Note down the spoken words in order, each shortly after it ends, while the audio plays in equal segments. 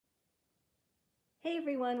Hey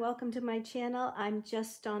everyone, welcome to my channel. I'm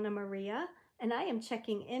just Donna Maria, and I am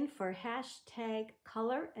checking in for hashtag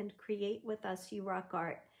Color and Create With Us You Rock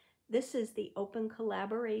Art. This is the open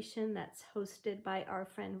collaboration that's hosted by our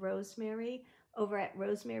friend Rosemary over at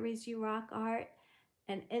Rosemary's You Rock Art.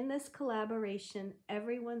 And in this collaboration,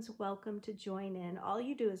 everyone's welcome to join in. All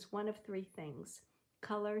you do is one of three things: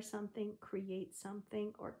 color something, create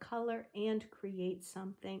something, or color and create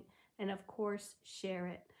something, and of course, share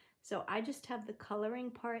it. So I just have the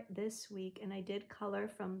coloring part this week, and I did color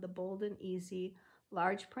from the Bold and Easy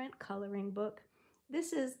large print coloring book.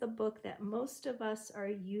 This is the book that most of us are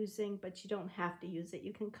using, but you don't have to use it.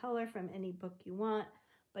 You can color from any book you want,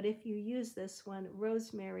 but if you use this one,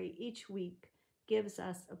 Rosemary each week gives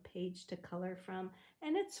us a page to color from,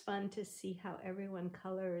 and it's fun to see how everyone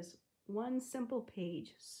colors one simple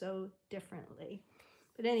page so differently.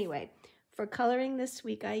 But anyway, for coloring this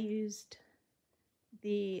week, I used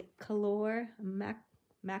the Color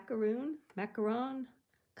Macaron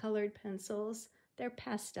colored pencils. They're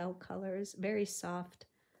pastel colors, very soft,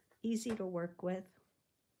 easy to work with.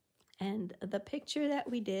 And the picture that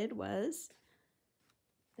we did was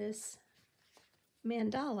this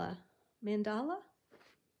mandala.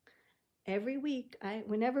 Every week,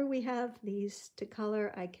 whenever we have these to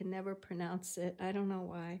color, I can never pronounce it. I don't know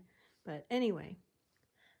why. But anyway,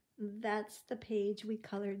 that's the page we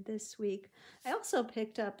colored this week. I also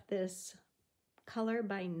picked up this color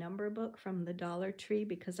by number book from the Dollar Tree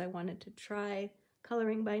because I wanted to try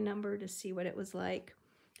coloring by number to see what it was like.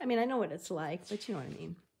 I mean, I know what it's like, but you know what I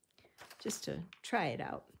mean. Just to try it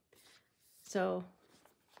out. So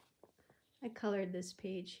I colored this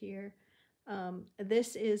page here.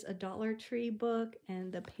 This is a Dollar Tree book,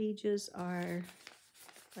 and the pages are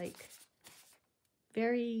like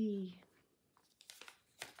very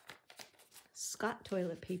Scott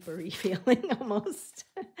toilet paper-y feeling almost.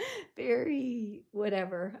 Very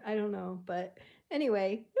whatever, I don't know. But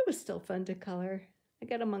anyway, it was still fun to color. I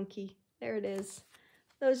got a monkey. There it is.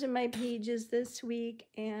 Those are my pages this week,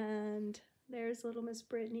 and there's little Miss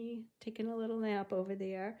Brittany taking a little nap over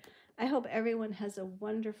there. I hope everyone has a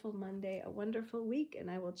wonderful Monday, a wonderful week, and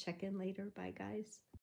I will check in later. Bye, guys.